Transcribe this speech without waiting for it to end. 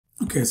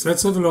Okay, so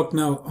let's have a look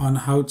now on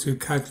how to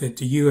calculate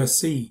the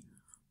USC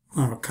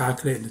when we're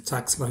calculating the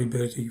tax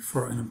liability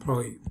for an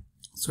employee.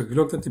 So we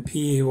looked at the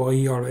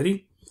PAYE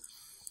already.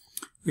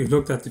 We've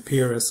looked at the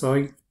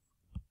PRSI.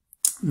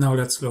 Now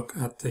let's look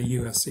at the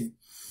USC.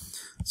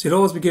 So you'll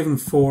always be given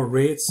 4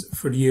 rates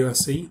for the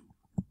USC.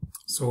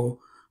 So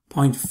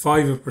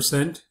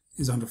 0.5%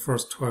 is on the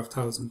first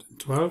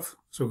 12,012.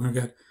 So we're going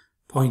to get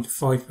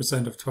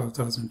 0.5% of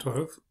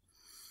 12,012.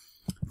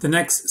 The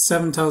next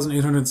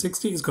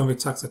 7,860 is going to be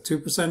taxed at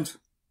 2%,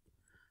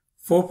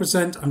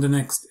 4% on the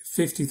next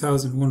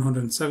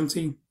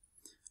 50,170,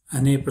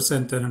 and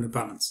 8% then on the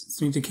balance.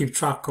 So you need to keep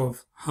track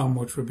of how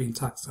much we're being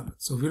taxed on it.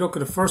 So if you look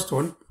at the first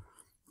one,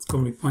 it's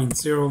going to be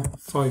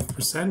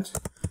 0.05%.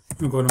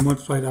 I'm going to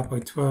multiply that by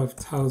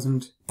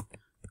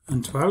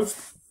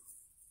 12,012.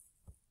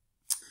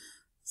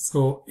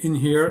 So in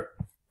here,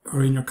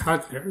 or in your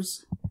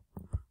calculators,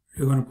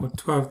 you're going to put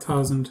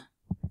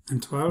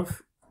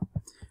 12,012.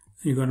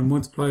 You're going to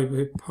multiply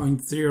by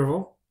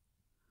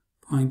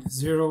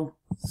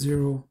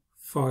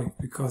 0.005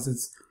 because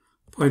it's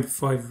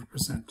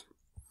 0.5%.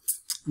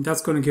 And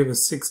that's going to give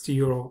us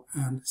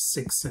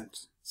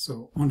 €60.06.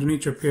 So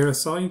underneath your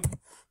PRSI,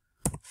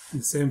 in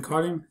the same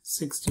column,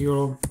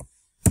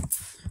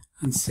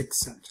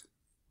 €60.06.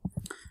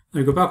 Now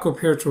you go back up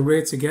here to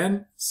rates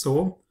again.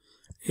 So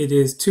it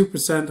is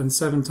 2% on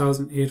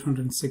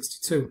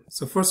 7,862.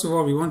 So first of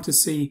all, we want to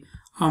see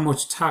how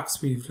much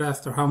tax we've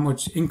left or how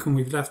much income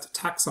we've left to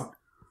tax on.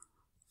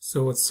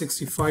 So it's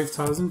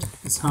 65,000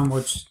 is how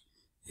much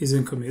his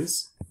income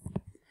is.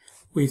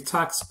 We've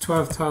taxed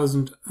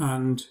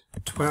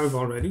 12,012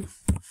 already.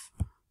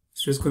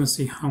 So just going to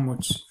see how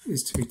much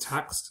is to be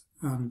taxed,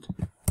 and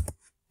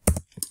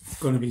it's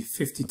going to be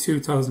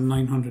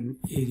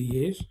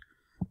 52,988.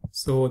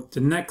 So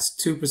the next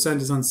 2%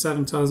 is on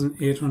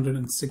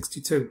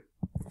 7,862.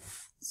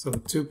 So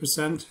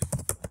 2%,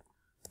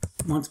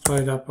 multiply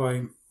that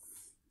by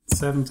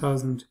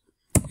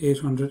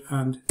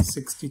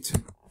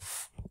 7,862.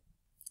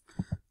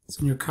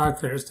 So in your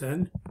calculators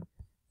then,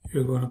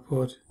 you're going to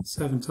put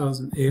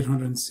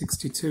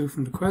 7,862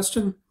 from the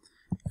question,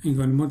 and you're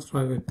going to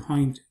multiply by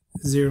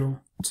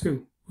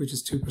 0.02, which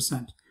is 2%.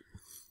 And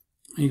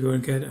you're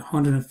going to get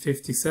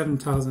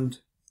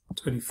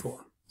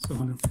 157,024. So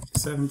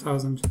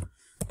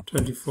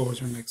 157,024 is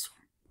your next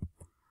one.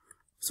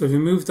 So if you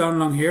move down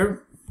along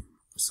here,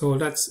 so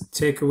let's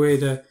take away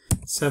the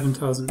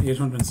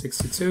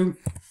 7,862,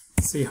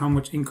 see how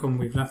much income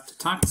we've left to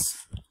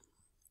tax.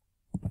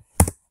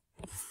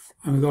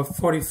 And we got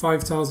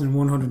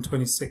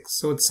 45,126.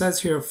 So it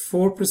says here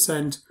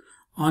 4%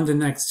 on the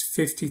next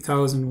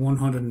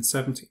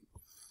 50,170.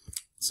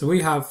 So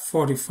we have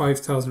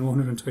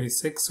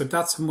 45,126. So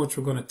that's how much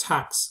we're going to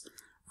tax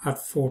at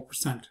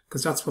 4%,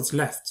 because that's what's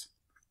left.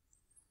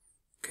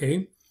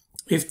 Okay.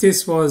 If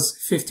this was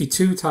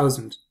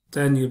 52,000,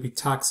 then you'll be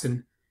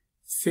taxing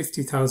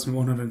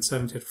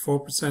 50,170 at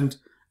 4%,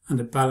 and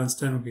the balance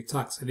then will be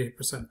taxed at 8%.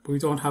 But we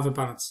don't have a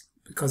balance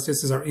because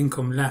this is our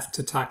income left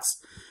to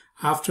tax.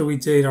 After we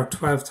did our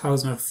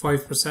 12,000 at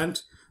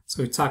 5%,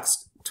 so we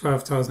taxed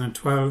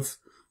 12,012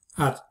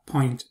 at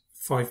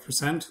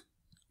 0.5%.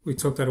 We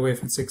took that away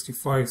from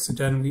 65, so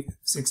then we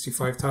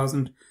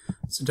 65,000.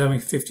 So then we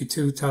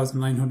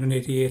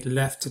 52,988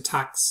 left to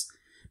tax.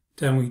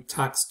 Then we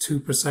taxed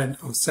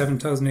 2% of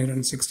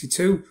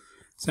 7,862.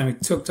 So then we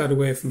took that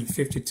away from the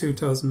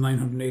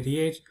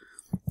 52,988,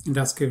 and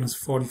that's given us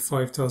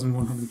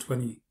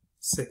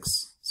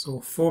 45,126. So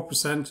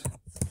 4%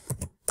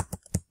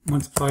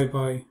 multiplied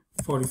by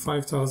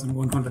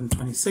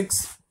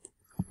 45,126.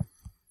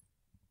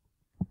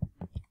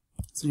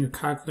 So in your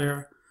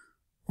calculator,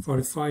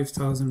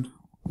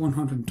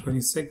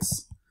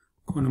 45,126,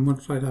 going to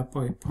multiply that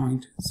by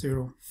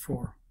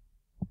 0.04.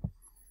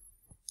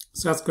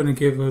 So that's going to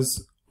give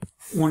us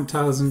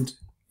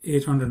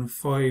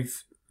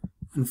 1,805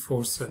 and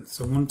 4 cents.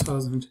 So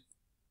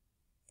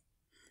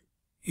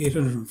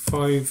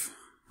 1,805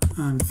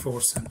 and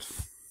 4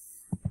 cents.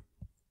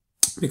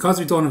 Because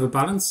we don't have a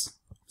balance,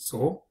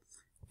 so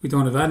we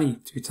don't have any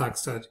to be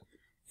taxed at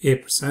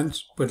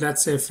 8%. But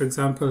let's say, for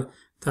example,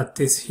 that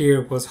this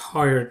here was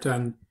higher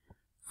than,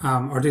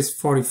 or this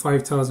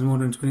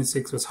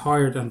 45,126 was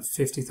higher than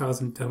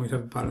 50,000, then we'd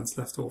have a balance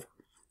left over.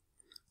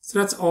 So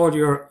that's all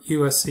your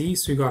USC.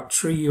 So we got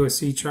 3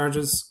 USC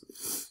charges.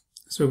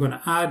 So we're going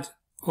to add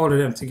all of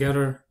them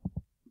together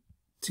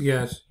to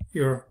get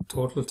your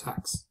total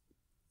tax.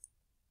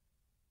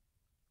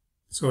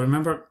 So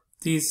remember,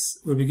 these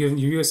will be given,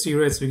 your USC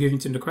rates will be given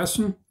to you in the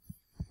question.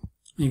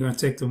 You're going to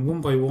take them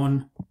one by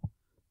one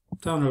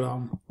down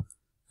along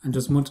and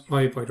just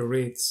multiply by the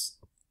rates,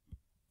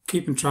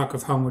 keeping track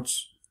of how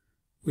much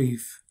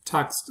we've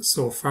taxed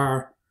so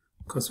far,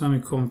 because when we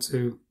come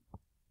to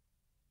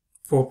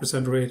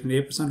 4% rate and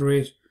 8%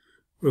 rate,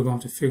 we're going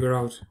to figure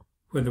out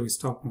when do we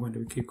stop and when do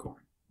we keep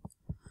going.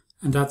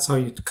 And that's how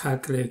you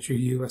calculate your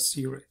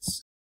USC rates.